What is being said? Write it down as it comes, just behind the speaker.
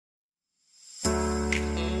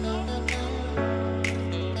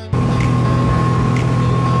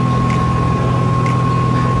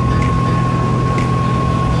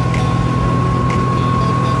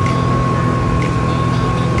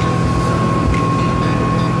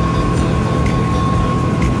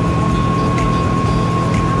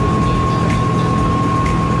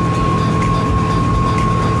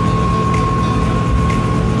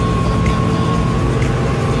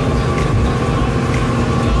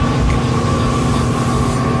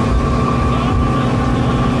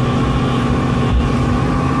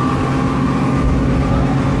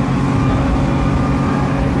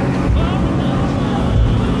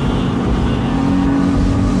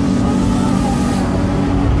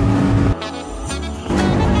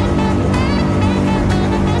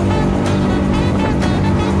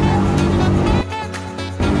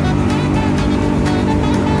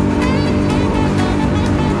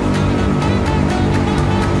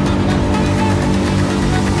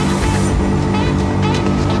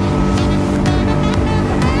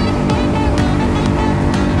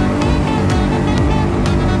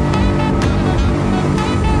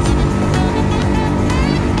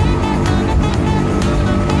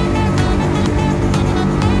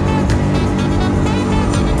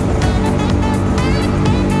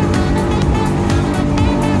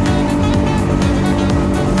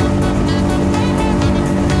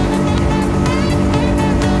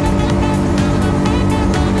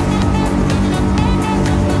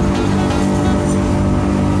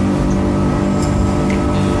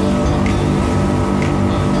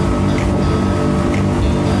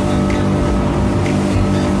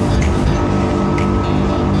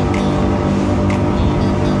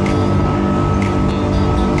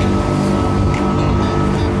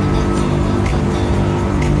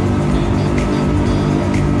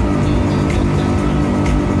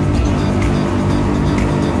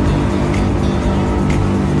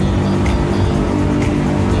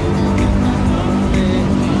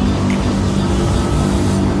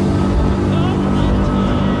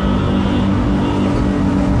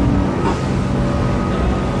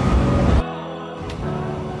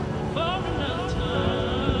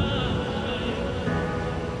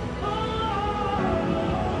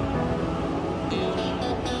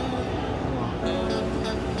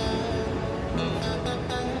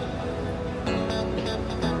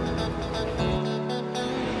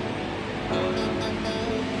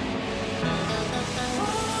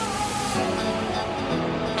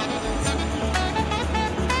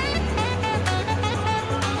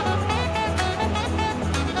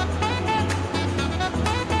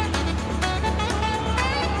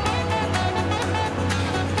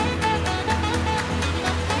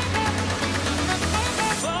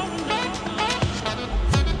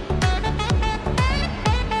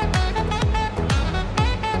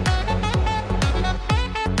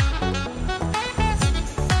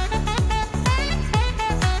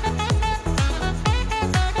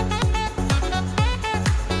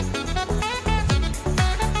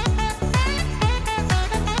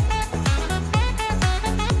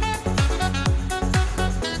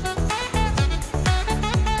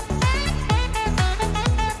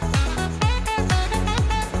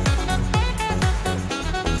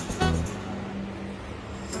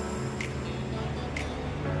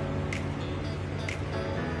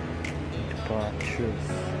bought shoes.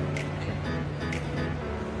 Okay.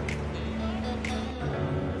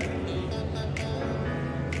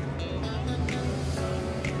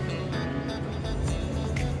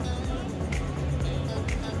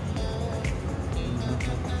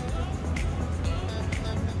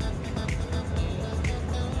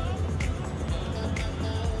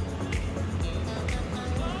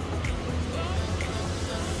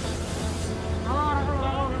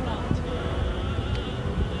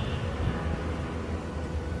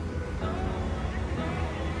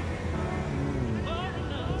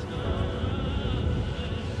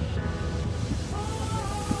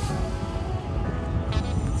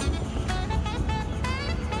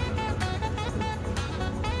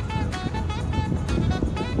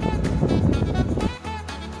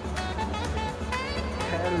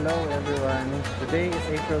 Hello everyone, today is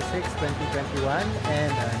April 6, 2021 and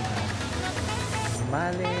I'm at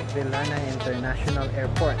Male-Maldives International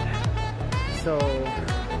Airport. So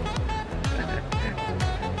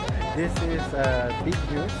this is big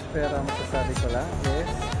news, pero masasabi ko lang is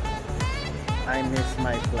I missed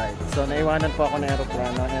my flight. So naiwanan po ako ng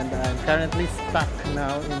aeroplano and I'm currently stuck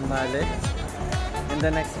now in Male, and the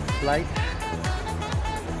next flight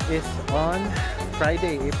is on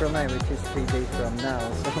Friday, April 9, which is 3 days from now.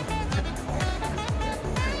 So,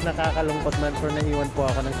 nakakalungkot man, pero naiwan po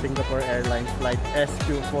ako ng Singapore Airlines flight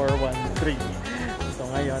SQ413. So,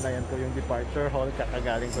 ngayon, ayan po yung departure hall.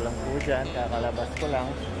 Kakagaling ko lang po dyan. Kakalabas ko lang.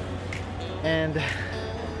 And,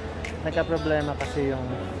 nagka-problema kasi yung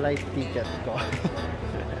flight ticket ko.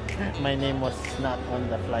 My name was not on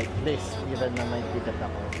the flight list, even na may ticket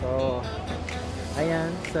ako. So,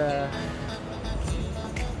 ayan, sa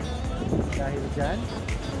dahil dyan,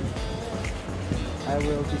 I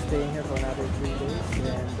will be staying here for another 3 days,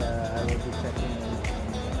 and I will be checking in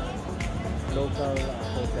local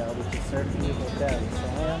hotel, which is Surfview Hotel. So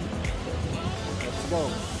ngayon, let's go.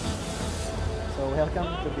 So welcome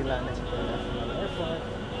to Male-Maldives International Airport.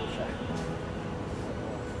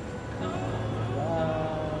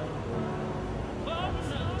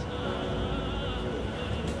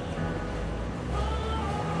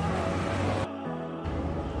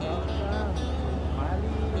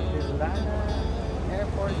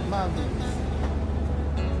 Airport Maldives.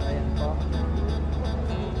 So, ayan po.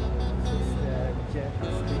 This is the jet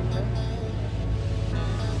station.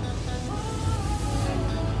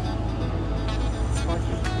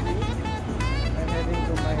 Fortunately, I'm heading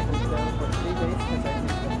to my hotel for 3 days because I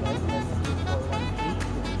missed the flight. That's 413.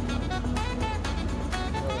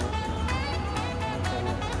 So,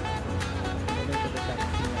 heading to the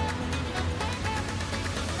taxi now.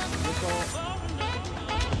 Dito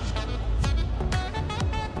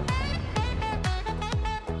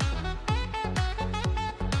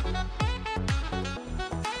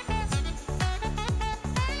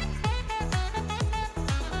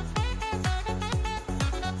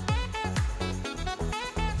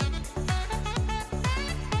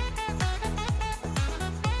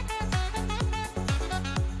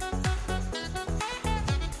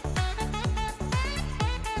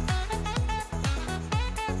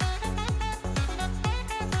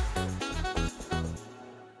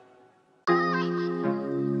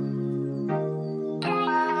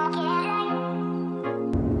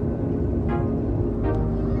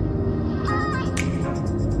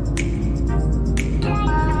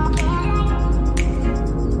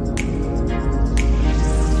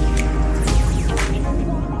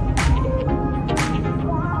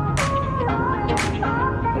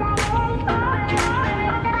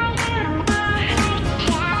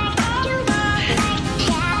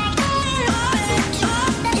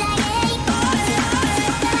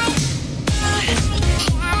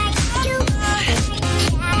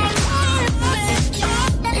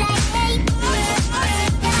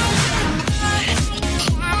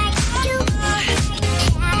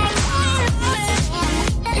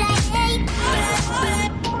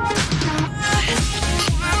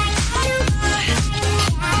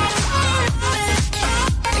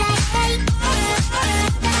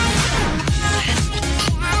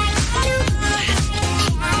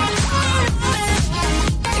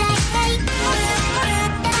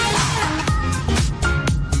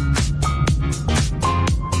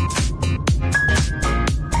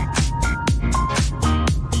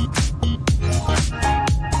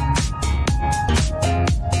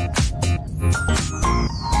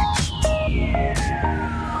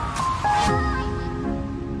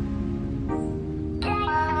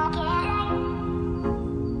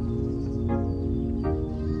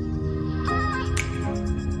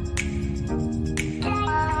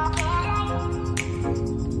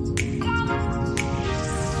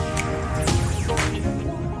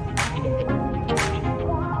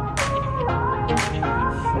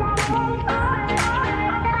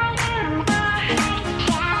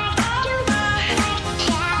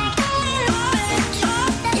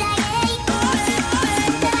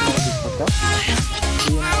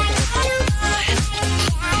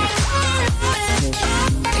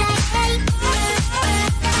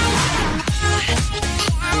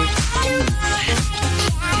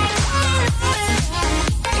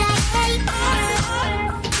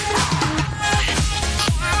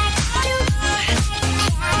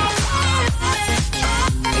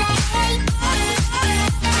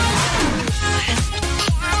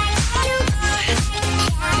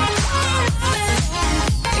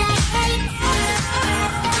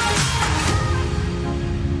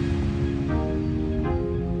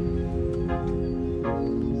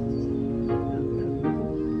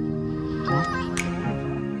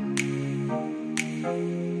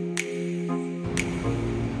Bye!